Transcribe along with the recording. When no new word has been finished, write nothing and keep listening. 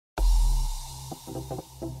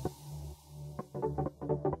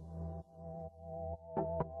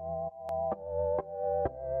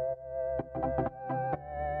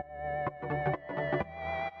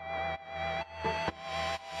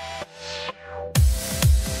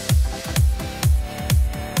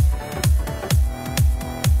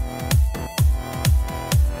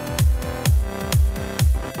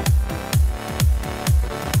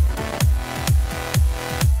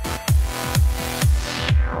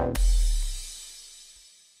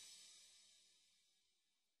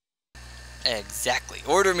Exactly.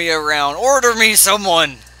 Order me around. Order me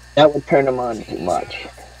someone. That would turn him on too much.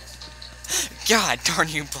 God darn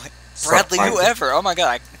you, Bradley, whoever. Oh my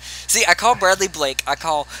god. See, I call Bradley Blake. I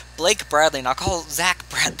call Blake Bradley, and I call Zach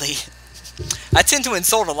Bradley. I tend to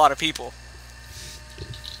insult a lot of people.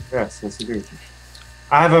 Yes, you do.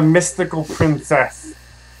 I have a mystical princess.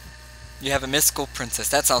 You have a mystical princess.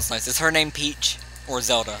 That sounds nice. Is her name Peach or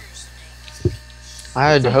Zelda?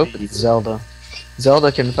 I'd hope it's Zelda.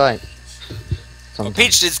 Zelda can fight. Well,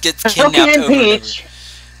 Peach just gets kidnapped over and over.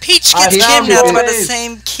 Peach gets Peach kidnapped by the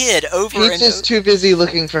same kid over and over. Peach is too busy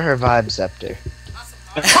looking for her vibe scepter.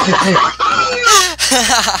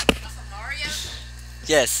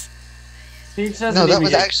 Yes. Peach doesn't No, that even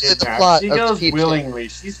was get actually the kidnapped. plot She of goes Peach. willingly.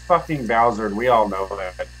 She's fucking Bowser. We all know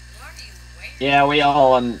that. Yeah, we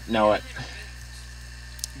all know it.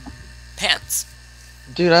 Pants.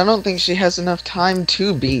 Dude, I don't think she has enough time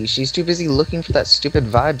to be. She's too busy looking for that stupid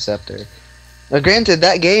vibe scepter. Now, granted,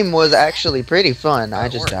 that game was actually pretty fun. I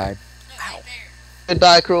just died. Ow.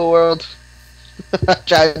 Goodbye, cruel world.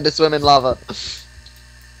 Trying to swim in lava.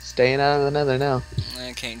 Staying out of the nether now.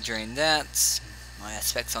 I can't drain that. My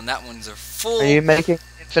aspects on that ones are full. Are you making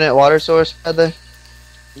infinite water source, brother?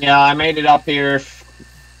 Yeah, I made it up here.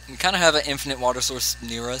 We kind of have an infinite water source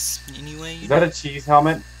near us, anyway. Is that a cheese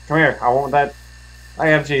helmet? Come here. I want that. I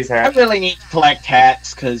have cheese I hat. really need to collect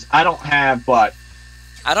hats because I don't have but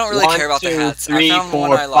I don't really care about the hats. 3, I found 4,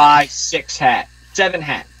 one I 5, like. 6 hats. 7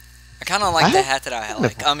 hats. I kind of like I the have hat that I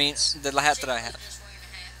like. I mean, the hat that I have.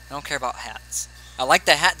 I don't care about hats. I like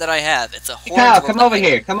the hat that I have. It's a horrible. Kyle, come over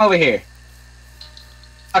here. Come over here.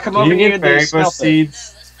 I'll come Can over you here get to berry smell bush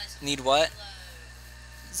seeds? Need what?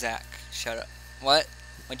 Zach, shut up. What?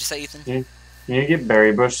 What'd you say, Ethan? Can you get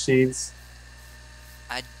berry bush seeds?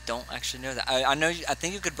 I don't actually know that. I know. I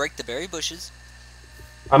think you could break the berry bushes.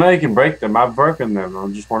 I know you can break them. I've broken them.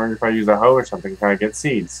 I'm just wondering if I use a hoe or something, can I get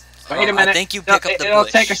seeds? Wait a minute. I think you pick up the It'll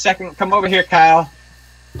bush. take a second. Come over here, Kyle.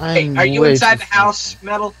 Hey, I'm are you way inside too the house,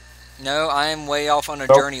 Metal? No, I am way off on a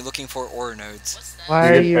Nope. journey looking for ore nodes. Why You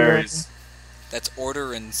are get you? berries. That's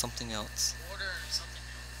order and something else.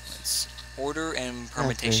 It's order and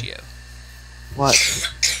permutatio. What?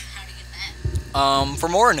 For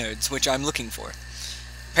more nodes, which I'm looking for.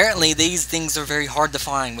 Apparently, these things are very hard to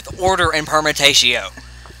find with order and permutatio.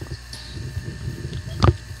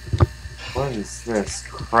 What is this?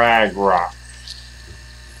 Crag rock.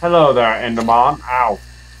 Hello there, Enderman. Ow.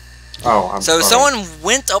 Oh, I'm So sorry. someone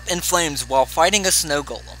went up in flames while fighting a snow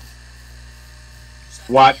golem.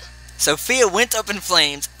 What? Sophia went up in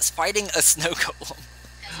flames fighting a snow golem.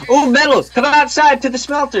 Oh, Metal, come out to the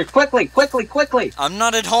smelter. Quickly, quickly, quickly. I'm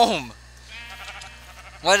not at home.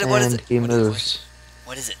 What is And it? he What is it? moves.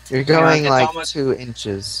 What is it? You're going it's like almost- 2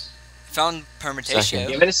 inches. Found permutatio.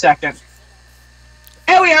 Give it a second.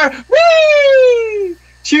 There we are. Whee!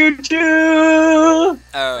 Choo choo!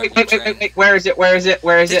 Oh, Wait. Where is it? Where is it?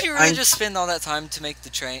 Where is Did it? you really just spend all that time to make the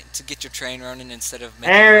train to get your train running instead of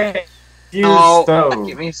making? Eric, use Oh, stove.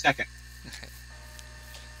 give me a second.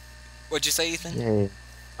 What'd you say, Ethan? Yay.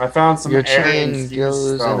 I found some Your air train infused goes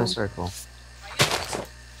in a stone. circle.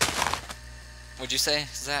 What'd you say,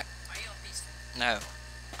 Zach? No.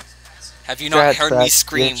 Have you not Scratch heard that. me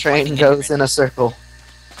scream? Your train fighting goes Enderman? in a circle.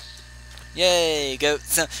 Yay! Go.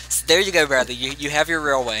 So there you go, Bradley. You have your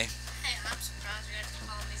railway. Hey, I'm surprised you had to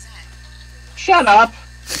call me Zach. Shut up.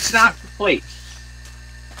 It's not complete.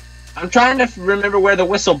 I'm trying to remember where the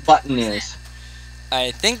whistle button is.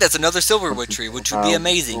 I think that's another silverwood tree, which would be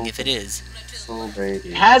amazing if it is. So baby.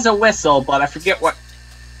 It has a whistle, but I forget what.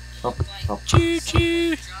 Oh, oh. Choo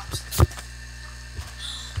choo.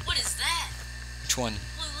 What is that? Which one?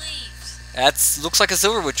 Blue leaves. That's looks like a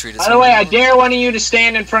silverwood tree. By the way, I dare one of you to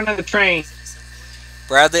stand in front of the train.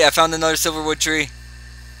 Bradley, I found another silverwood tree.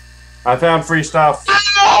 I found free stuff.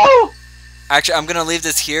 Oh! Actually, I'm gonna leave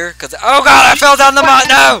this here because oh god, I fell down the mountain.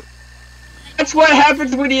 No. That's what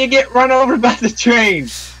happens when you get run over by the train.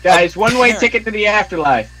 Guys, one-way ticket to the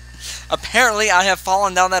afterlife. Apparently, I have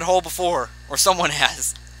fallen down that hole before, or someone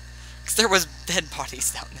has, because there was dead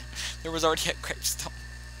bodies down there. There was already a gravestone.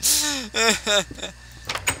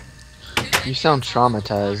 You sound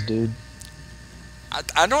traumatized, dude.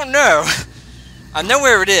 I don't know. I know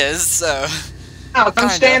where it is, so. Oh, come Kinda.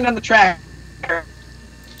 stand on the track.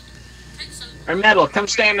 Or Metal, come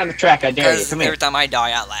stand on the track, I dare you. Because Come every here. time I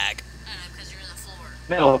die, I lag. Because you're in the floor.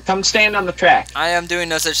 Metal, come stand on the track. I am doing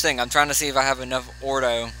no such thing. I'm trying to see if I have enough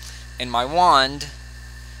ordo in my wand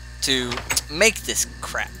to make this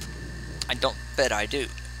crap. I don't bet I do.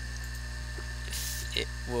 If it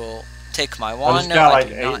will take my I wand, just no, got I like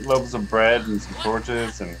do 8 not. loaves of bread and some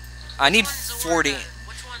torches and I need Which one's 40. Ordo?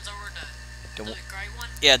 Which one's Ordo? The gray one?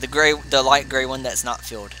 Yeah, the light gray one that's not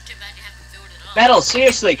filled. Too bad you haven't filled it up. Metal,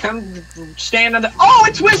 seriously, come stand on the. Oh,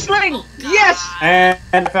 it's whistling! Oh, God. Yes!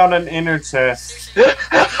 And found an inner chest.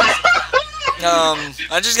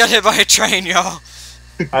 I just got hit by a train, y'all.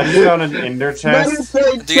 I just found an ender chest.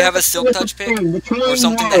 Do you have a silk touch pick? Or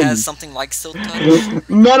something that has something like silk touch?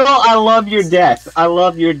 Metal, I love your death. I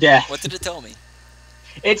love your death. What did it tell me?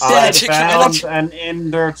 It I said, found an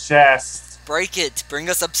ender chest. Break it. Bring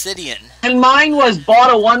us obsidian. and mine was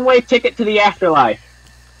bought a one-way ticket to the afterlife.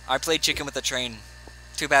 I played chicken with a train.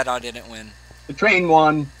 Too bad I didn't win. The train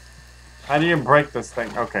won. How do you break this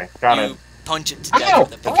thing? Okay, got You it. punch it to death Ow!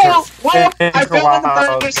 with a pick. It I took a fell while. in the I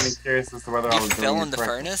was furnace. getting curious as to whether I You was doing fell it in the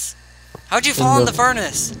correct. furnace? How'd you fall in the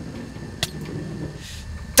furnace?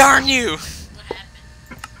 Darn you! What happened?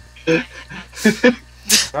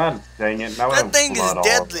 God dang it! Now That I'm thing is flood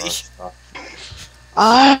all over deadly. our stuff.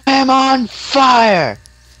 I am on fire!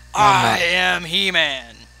 I am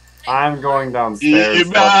He-Man. I'm going downstairs.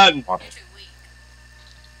 He-Man. You're too weak.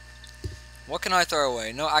 What can I throw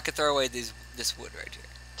away? No, I could throw away this wood right here.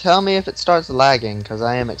 Tell me if it starts lagging, because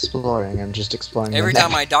I am exploring. I'm just exploring. Every the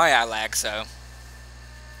time map. I die, I lag, so.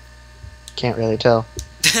 Can't really tell.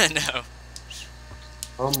 No.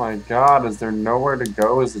 Oh my God! Is there nowhere to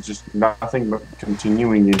go? Is it just nothing but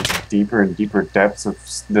continuing into deeper and deeper depths of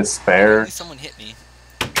despair? Someone hit me.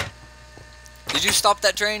 Did you stop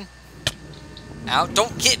that train? Ow,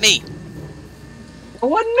 don't hit me! It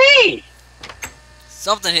wasn't me!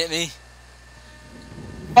 Something hit me.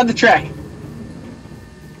 On the track.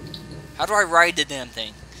 How do I ride the damn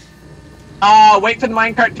thing? Wait for the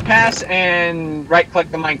minecart to pass and right-click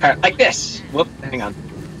the minecart. Like this. Whoop, hang on.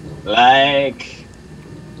 Like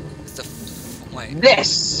It's the wait.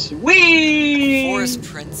 this. Whee! Forest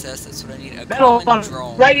princess, that's what I need. A Metal common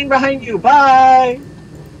drone. writing behind you. Bye!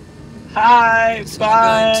 Hi, So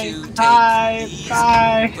bye, I'm going to take bye, these,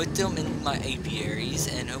 bye. put them in my apiaries,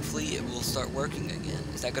 and hopefully it will start working again.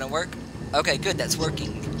 Is that gonna work? Okay, good, that's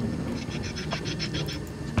working.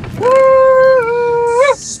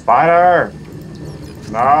 Woo! Spider!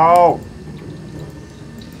 No!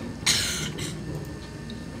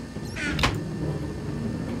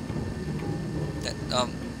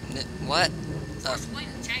 That, what? Force Queen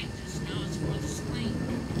changes. No, it's Force Queen.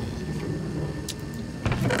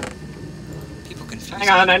 People confuse Hang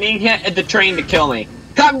on, I need the train to kill me.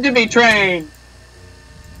 Come to me, train!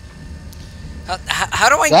 How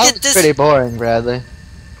do I That get was this? pretty boring, Bradley.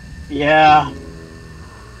 Yeah.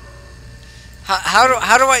 How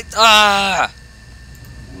do I?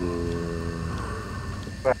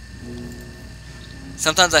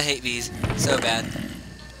 Sometimes I hate bees so bad.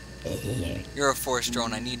 You're a force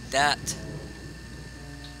drone. I need that.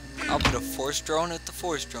 I'll put a force drone at the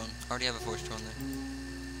force drone. I already have a force drone there.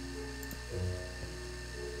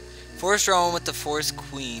 Force drone with the force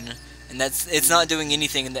queen, and it's not doing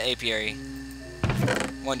anything in the apiary.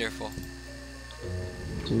 Wonderful.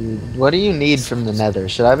 Dude, what do you need from the nether?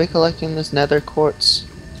 Should I be collecting this nether quartz?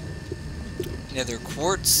 Nether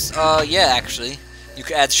quartz? Yeah, actually. You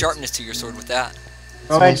could add sharpness to your sword with that.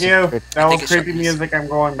 Oh, thank you. I That think was it's creepy sharpness. music. I'm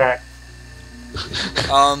going back.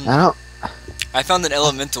 I don't... I found an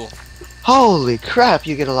elemental. Holy crap,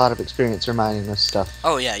 you get a lot of experience reminding us stuff.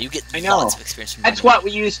 Oh yeah, you get I know. lots of experience from That's mining. what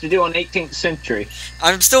we used to do in 18th century.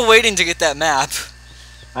 I'm still waiting to get that map.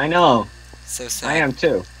 I know. So sad. I am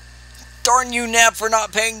too. Darn you, Nap, for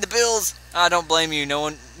not paying the bills. I don't blame you. No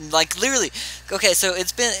one, like, literally. Okay, so I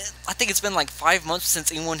think it's been like 5 months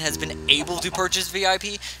since anyone has been able to purchase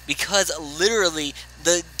VIP because literally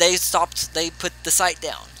they put the site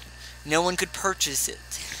down. No one could purchase it.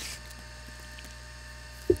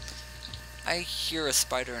 I hear a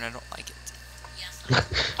spider and I don't like it. Yes.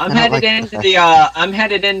 I'm I don't headed like into that. the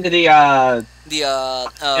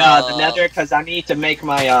The nether because I need to make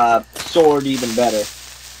my sword even better.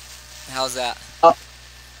 how's that?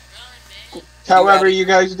 Really big. However you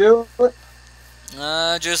guys do it.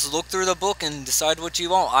 Just look through the book and decide what you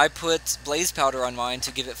want. I put blaze powder on mine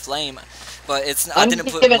to give it flame, but I didn't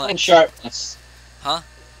put giving much. sharpness. Huh?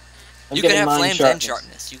 I'm You can giving have mine flames and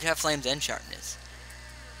sharpness. You can have flames and sharpness.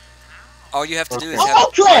 All you have to do is Okay. have Oh,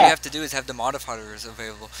 all crap! you have to do is have the modifiers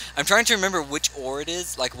available. I'm trying to remember which ore it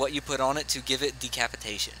is, like what you put on it to give it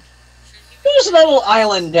decapitation. Whose little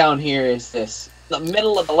island down here is this? The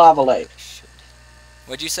middle of the lava lake. Should.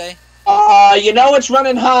 What'd you say? You know it's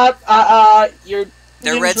running hot. Your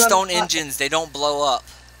They're engine's redstone running hot. engines. They don't blow up.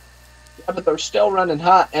 Yeah, but they're still running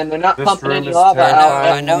hot, and they're not This pumping room any is lava terrifying. out.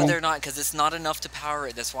 I know they're not, because it's not enough to power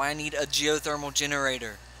it. That's why I need a geothermal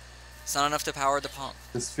generator. It's not enough to power the pump.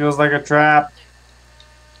 This feels like a trap.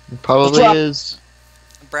 It probably What's up? is.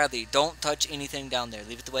 Bradley, don't touch anything down there.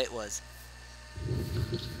 Leave it the way it was.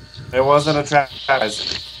 It wasn't a trap.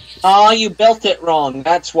 guys. Oh, you built it wrong.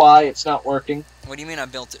 That's why it's not working. What do you mean I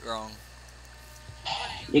built it wrong?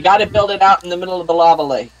 You got to build it out in the middle of the lava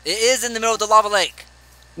lake. It is in the middle of the lava lake.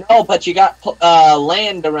 No, but you got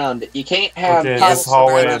land around it. You can't have. Okay, Yes, this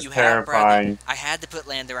hallway Bradley, is you have, Bradley. terrifying. I had to put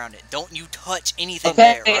land around it. Don't you touch anything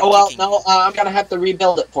Okay, there. or I'm well, kicking no, you. I'm gonna have to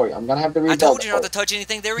rebuild it for you. I'm gonna have to I rebuild told it. you for not to touch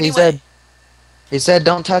anything there He anyway. said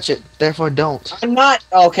don't touch it, therefore don't. I'm not.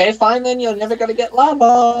 Okay, fine then. You're never gonna get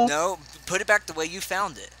lava. No, put it back the way you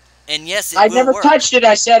found it. And yes, it I will never work. touched it.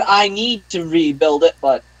 I said I need to rebuild it,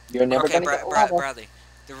 but you're never Okay, gonna get lava. Bradley.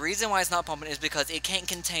 The reason why it's not pumping is because it can't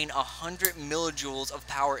contain 100 millijoules of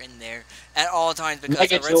power in there at all times because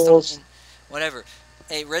the Megajoules. whatever.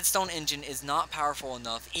 A redstone engine is not powerful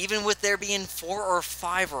enough, even with there being 4 or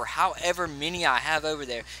 5 or however many I have over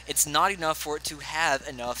there. It's not enough for it to have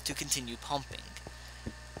enough to continue pumping.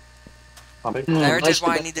 That's just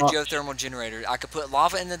why I need the geothermal generator. I could put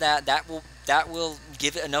lava into that. That will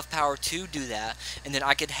give it enough power to do that, and then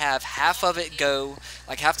I could have half of it go,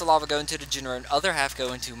 like half the lava go into the generator, and other half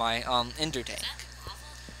go into my ender tank.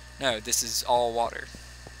 No, this is all water,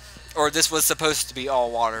 or this was supposed to be all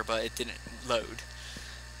water, but it didn't load.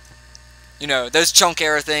 You know those chunk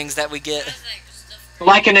error things that we get.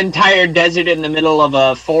 Like an entire desert in the middle of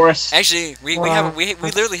a forest. Actually, we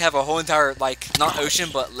literally have a whole entire, like, not ocean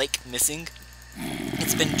but lake missing.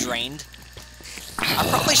 It's been drained. I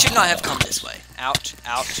probably should not have come this way. Ouch!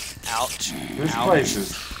 Ouch! Ouch! This ouch. place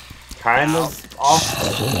is kind of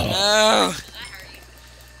awful. No!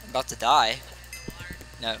 I'm about to die.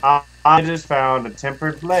 No. I just found a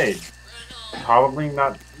tempered blade. Probably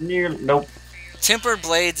not near. Nope. Tempered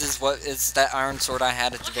blades is what is that iron sword I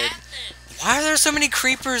had at the very. Why are there so many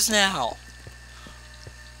creepers now?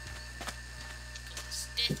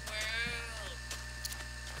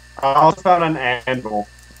 I also found an anvil.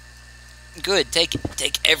 Good, take it.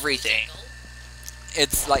 Take everything.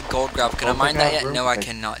 It's like gold grub. Can I mine that yet? No, I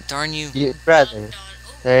cannot. Darn you. Bradley.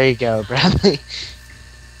 There you go, Bradley.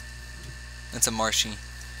 That's a marshy.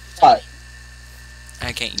 What?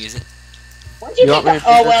 I can't use it. Where'd you You get want me that? to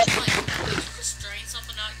Oh do well. Strain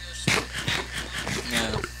something out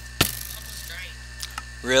your No. strain.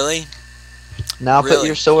 Really? Now Really? put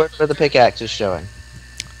your sword where the pickaxe is showing.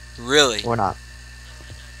 Really? Or not.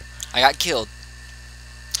 I got killed.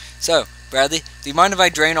 So, Bradley, do you mind if I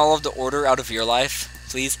drain all of the order out of your life,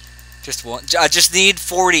 please? Just one. I just need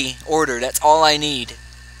 40 order. That's all I need.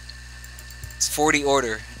 It's 40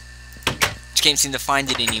 order. Just can't seem to find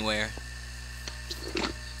it anywhere.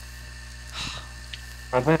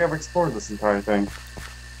 I think I've explored this entire thing.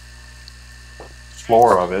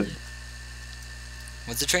 Floor of it.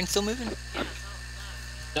 Was the train still moving?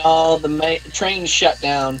 No, the train shut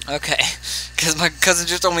down. Okay. Because my cousin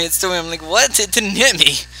just told me it's still moving. I'm like, what? It didn't hit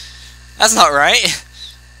me. That's not right.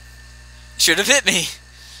 Should have hit me.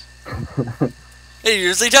 It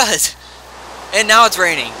usually does. And now it's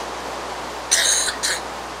raining.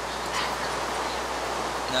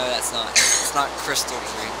 No, that's not. It's not crystal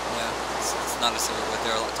tree. No, it's not a silver wood.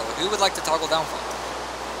 They're a lot taller. Who would like to toggle down from?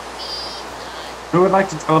 Who would like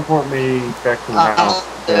to teleport me back to the house?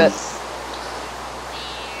 do it.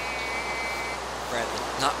 Bradley.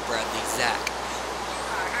 Not Bradley. Zach.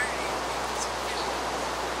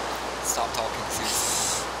 Stop talking,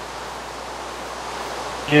 seriously.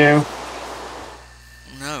 You.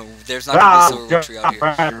 No, there's not going to be a silver wood tree out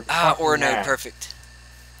here. Ah, Or no, perfect.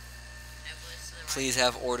 Please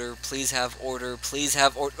have order. Please have order. Please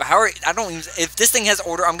have order. How are I don't even, if this thing has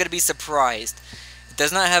order, I'm gonna be surprised. It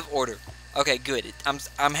does not have order. Okay, good.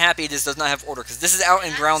 I'm happy this does not have order because this is out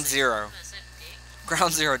in ground zero.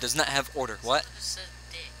 Ground zero does not have order. What?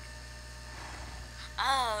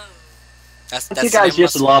 Oh. That's You the guys name of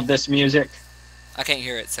just my- love this music. I can't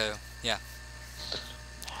hear it, so yeah.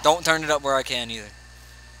 Don't turn it up where I can either.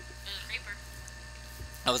 There's a creeper.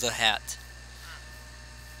 That was a hat.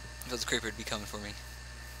 If it was a creeper, it'd be coming for me.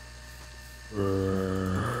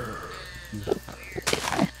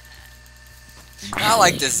 I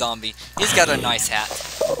like this zombie. He's got a nice hat.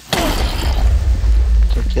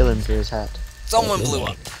 So kill him for his hat. Someone blew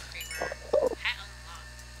up. Creeper. Hat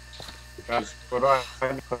unlocked. Guys, what do I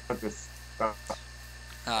put this stuff?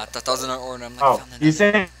 I thought that was an order. I'm like, Oh, found you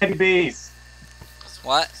another. said bees.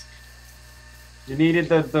 What? You needed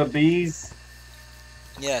the bees?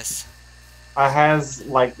 Yes. I has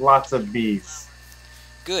like lots of bees.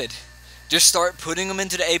 Good. Just start putting them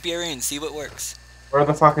into the apiary and see what works. Where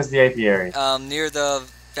the fuck is the apiary? Near the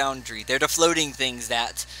foundry. They're the floating things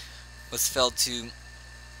that was felled to.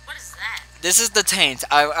 What is that? This is the taint.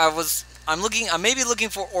 I'm maybe looking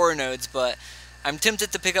for ore nodes, but I'm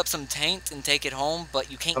tempted to pick up some taint and take it home, but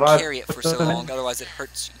you can't But I- carry it for so long, otherwise it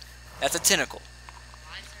hurts you. That's a tentacle.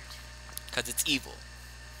 Why is there two? Because it's evil.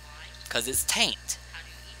 Why? Because it's taint. How do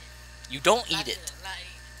you eat it? You don't Not eat to- it. Like,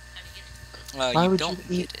 how do you get it? Why You would don't you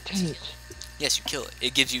eat eat it. taint? Yes, you kill it.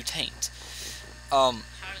 It gives you taint. How does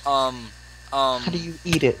it How do you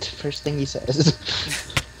eat it? First thing he says.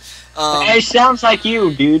 It sounds like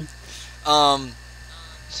you, dude. um,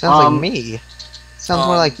 Sounds like me. Sounds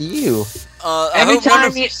more like you. I Every hope none time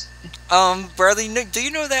of- you. Bradley, do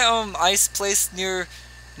you know that ice place near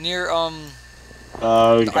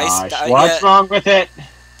Oh the ice- gosh, what's yeah. wrong with it?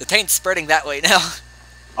 the taint's spreading that way now.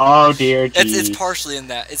 Oh dear, It's jeez. partially in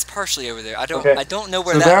that. It's partially over there. I don't Okay. know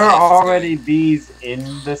where So that there are knife is going. already bees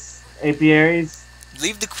in this apiaries.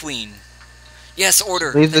 Leave the queen. Yes,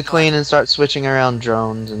 order. Leave the Thank God. queen and start switching around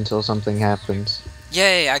drones until something happens.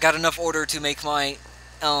 Yay! I got enough order to make my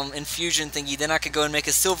infusion thingy. Then I could go and make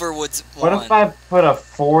a Silverwoods What wand. if I put a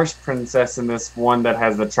forest princess in this one that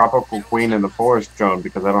has the tropical queen in the forest drone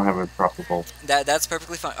because I don't have a tropical? That's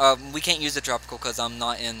perfectly fine. We can't use the tropical because I'm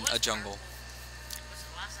not in a jungle. So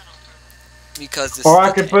why is that on purple? Because this Or is I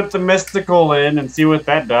the could taint. put the mystical in and see what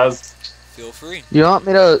that does. Feel free. Do you want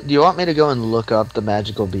me to go and look up the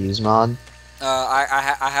magical bees mod?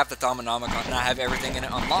 I have the Thaumonomicon and I have everything in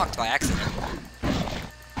it unlocked by accident.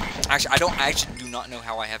 Actually, I actually do not know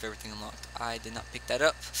how I have everything unlocked. I did not pick that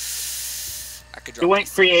up. I could drop You went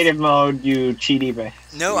these. creative mode, you cheaty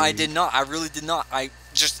bastard. No, I did not. I really did not. It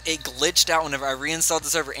glitched out whenever I reinstalled the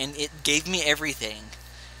server and it gave me everything.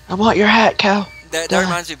 I want your hat, Cal. That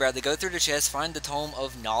reminds me, Bradley. Go through the chest, find the Tome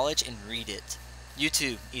of Knowledge, and read it. You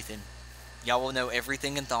too, Ethan. Y'all will know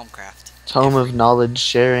everything in Thaumcraft. Tome of knowledge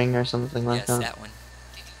sharing or something like Yes, that. that one.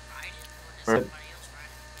 Did you write it, or Where- did somebody else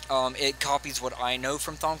write it? It copies what I know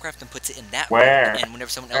from Thaumcraft and puts it in that Where? book, and whenever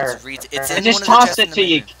someone else Where? reads it, it's I in I just one of the tossed chests it in the to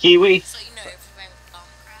you, main Kiwi. So you know everything with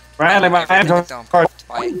Thaumcraft? Bradley, my room. Everything hands in are Thaumcraft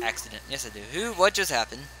by accident. Yes, I do. Who? What just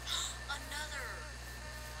happened? Another.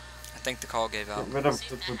 I think the call gave out. Get rid of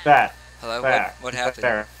that. Hello? That. What happened?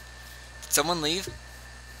 There. Did someone leave?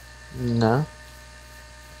 No,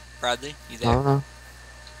 Bradley? You I there? don't know.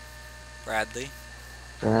 Bradley?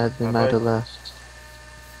 Bradley Bye-bye. might have left.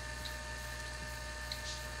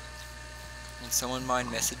 Would someone mind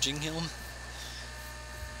messaging him?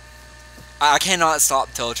 I cannot stop,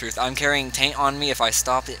 to tell the truth. I'm carrying taint on me. If I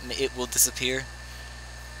stop it, it will disappear.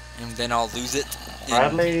 And then I'll lose it.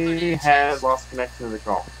 And- Bradley has lost connection to the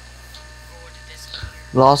call. Or did this appear?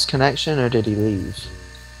 Lost connection, or did he leave?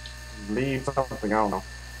 Leave something, I don't know.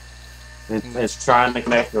 It's trying to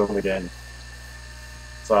connect to him again.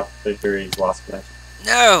 So I figure he's lost connection.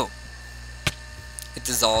 No! It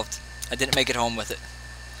dissolved. I didn't make it home with it.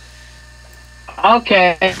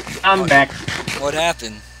 Okay, I'm back. What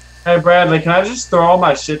happened? Hey Bradley, can I just throw all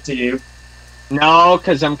my shit to you? No,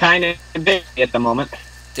 because I'm kind of busy at the moment.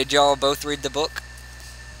 Did y'all both read the book?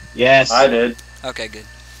 Yes. I did. Okay, good.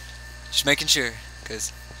 Just making sure,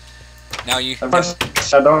 because now you I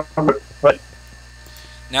don't but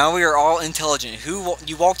now we are all intelligent.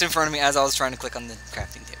 You walked in front of me as I was trying to click on the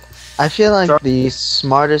crafting table. I feel like Sure. the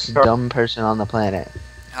smartest Sure. dumb person on the planet.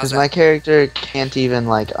 How's Because that? my character can't even,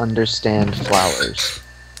 like, understand flowers.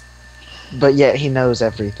 But yet he knows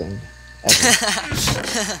everything.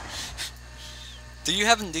 Everything. do you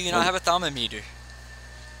not have a thermometer?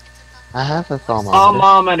 I have a thermometer.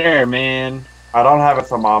 Thermometer, man. I don't have a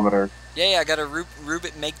thermometer. Yeah, I got a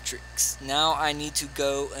Rubik matrix. Now I need to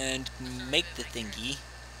go and make the thingy.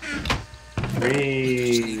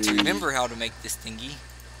 Just need to remember how to make this thingy.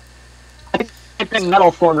 Typed in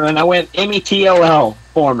metal former and I went METOL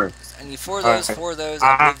former. I need four of those, Alright. four of those.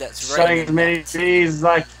 I believe that's right. Shutting as many bees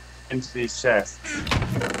like into these chests.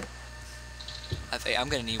 I'm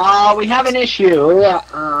gonna need one. We have an issue.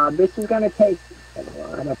 This is gonna take a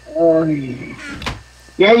lot of.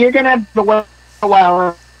 Yeah, you're gonna have to wait a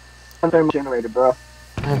while on the generator, bro.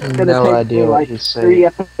 I have It's gonna no take idea me what like he's 3 saying.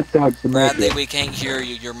 episodes to make Bradley, it. we can't hear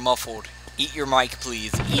you. You're muffled. Eat your mic,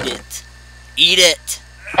 please. Eat it. Eat it.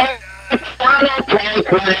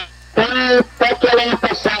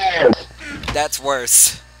 That's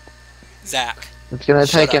worse. Zach, It's gonna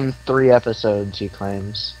Shut take up. him 3 episodes, he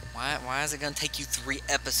claims. why is it gonna take you 3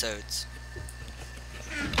 episodes?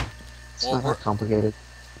 It's Well, not we're- that complicated.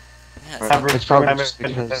 Yeah, It's probably just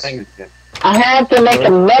because- I had to make a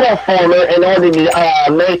metal former in order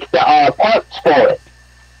to make the parts for it.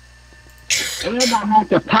 And I had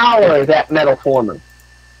to power that metal former.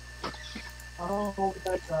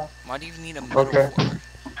 why do you need a metal Okay. former?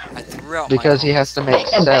 I threw out Because my he has to make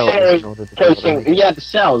And cells battery in order to be able to casing. make it. Yeah, the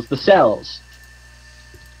cells.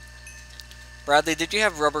 Bradley, did you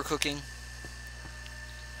have rubber cooking?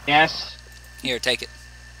 Yes. Here, take it.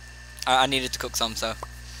 I needed to cook some, so.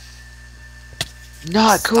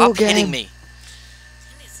 Not cool Stop game. hitting me.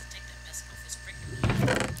 He needs to take that mask off his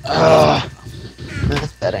freaking. Ugh.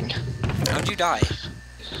 That's betting. How'd you die?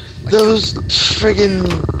 Those friggin'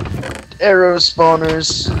 arrow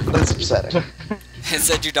spawners. That's upsetting. It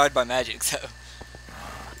said you died by magic, so.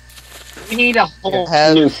 We need a whole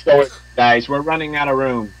Have- new storage, guys. We're running out of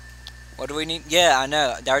room. What do we need? Yeah, I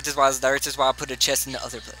know. That's just why I put a chest in the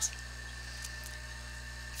other place.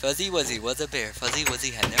 Fuzzy Wuzzy was a bear. Fuzzy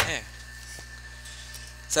Wuzzy had no hair.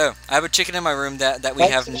 So, I have a chicken in my room that we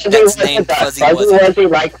have that's named Fuzzy Wuzzy. Wuzzy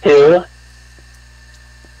like two.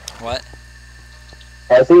 What?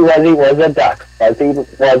 Fuzzy Wuzzy was a duck. Fuzzy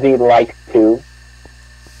Wuzzy like two.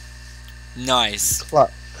 Nice.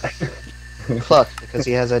 Cluck. Cluck, because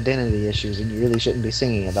he has identity issues and you really shouldn't be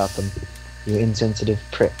singing about them. You insensitive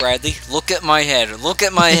prick. Bradley, look at my head. Look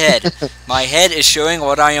at my head. My head is showing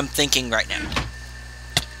what I am thinking right now.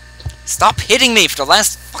 Stop hitting me for the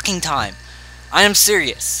last fucking time. I am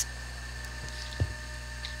serious.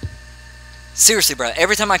 Seriously, bro.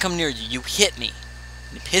 Every time I come near you, you hit me.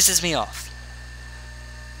 And it pisses me off.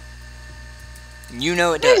 And you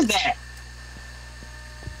know it What is does. that?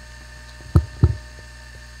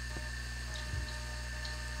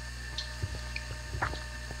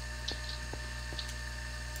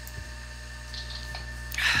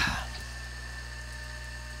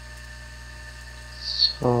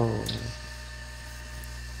 So...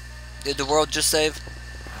 Did the world just save?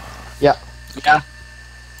 Yeah. Give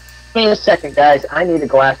me a second, guys. I need a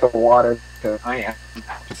glass of water. I am.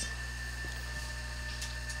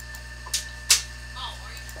 Oh,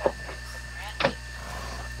 are you?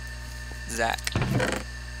 Zach.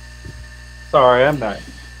 Sorry, I'm not.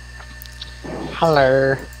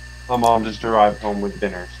 Hello. My mom just arrived home with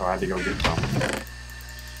dinner, so I had to go get some.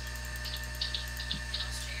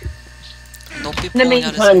 Don't be In the pulling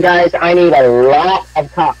out his... meantime, guys, I need a lot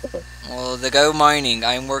of copper. Well, they go mining.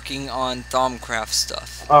 I'm working on Thaumcraft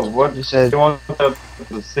stuff. Oh, what? You said... You want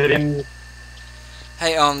the sit-in?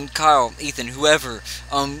 Hey, Kyle, Ethan, whoever,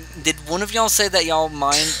 did one of y'all say that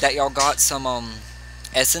y'all got some,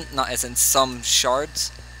 some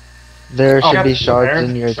shards? There Oh, should be yeah. shards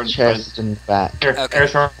in your Shards. chest and back. Here, Okay. air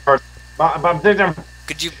short.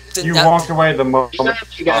 Could you... You walked away the moment.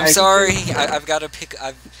 You guys. I'm sorry, I've got to pick...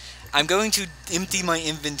 I'm going to empty my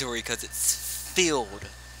inventory because it's filled.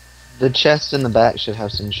 The chest in the back should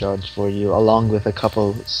have some shards for you, along with a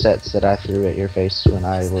couple sets that I threw at your face when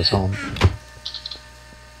I was home.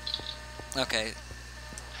 Okay.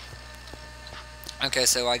 Okay,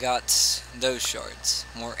 so I got those shards.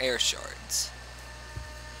 More air shards.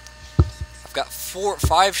 I've got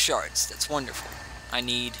 5 shards. That's wonderful. I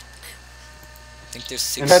need... I think there's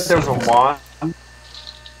 6. In fact, there's a wand.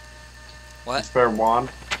 What? A spare wand.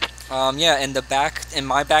 Yeah, in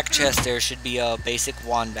my back chest there should be a basic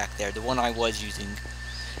wand back there, the one I was using.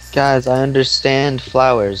 Guys, I understand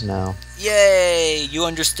flowers now. Yay! You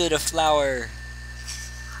understood a flower.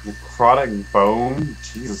 Necrotic bone?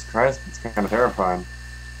 Jesus Christ, it's kind of terrifying.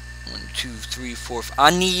 1, 2, 3, 4.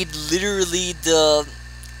 I need literally the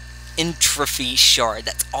entropy shard.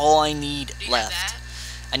 That's all I need Do you left. have that?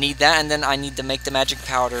 I need that, and then I need to make the magic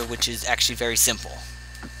powder, which is actually very simple.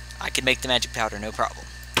 I can make the magic powder, no problem.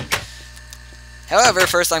 However,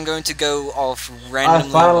 first I'm going to go off randomly.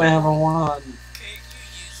 I finally have a wand. Can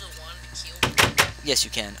you use a wand to kill? Yes,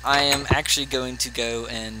 you can. I am actually going to go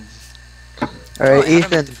and... Alright, Oh, how do I Ethan,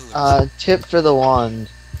 make the pillars? tip for the wand.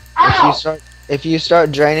 If you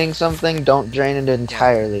start draining something, don't drain it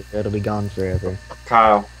entirely, or it'll be gone forever.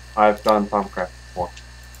 Kyle, I've done Thaumcraft before.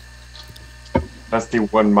 That's the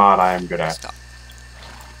one mod I am good at. Stop.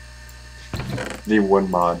 The one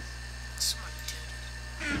mod. Smart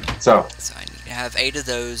dude. So, So I need to have 8 of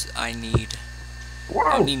those. I need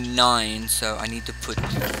whoa! 9, so I need to put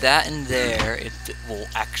that in there if it will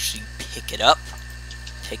actually pick it up.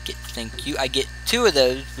 Pick it, thank you. I get 2 of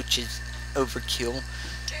those, which is overkill.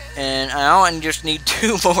 And now I just need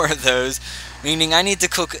 2 more of those, meaning I need to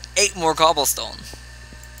cook 8 more cobblestone.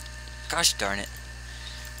 Gosh darn it.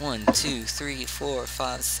 1, 2, 3, 4,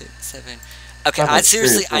 5, 6, 7. Okay, That was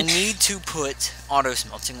seriously, I seriously. need to put auto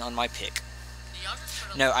smelting on my pick. Do y'all just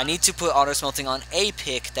put a No, I need to put auto smelting on a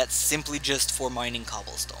pick that's simply just for mining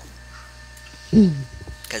cobblestone.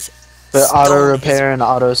 Because Put auto repair and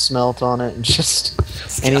auto smelt on it, and just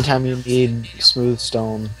Yeah. anytime you need smooth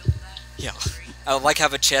stone. Yeah. I would like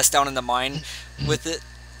have a chest down in the mine with it.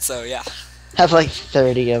 So yeah. Have like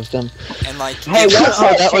 30 of them. And like Hey, if- what's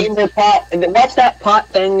that chamber pot? What's that pot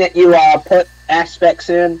thing that you put aspects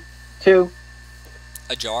in to?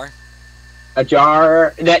 a jar. A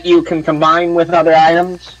jar that you can combine with other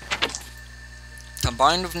items?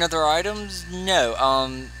 Combined with nether items? No.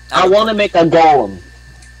 I want to make a golem.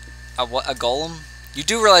 A what? A golem? You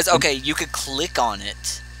do realize? Okay, you could click on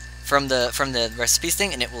it from the recipes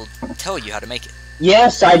thing, and it will tell you how to make it.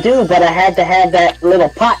 Yes, I do, but I had to have that little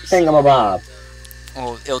pot thingamabob.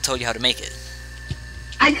 Well, it'll tell you how to make it.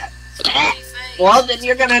 Well, then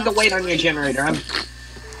you're gonna have to wait on your generator.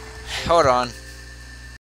 Hold on.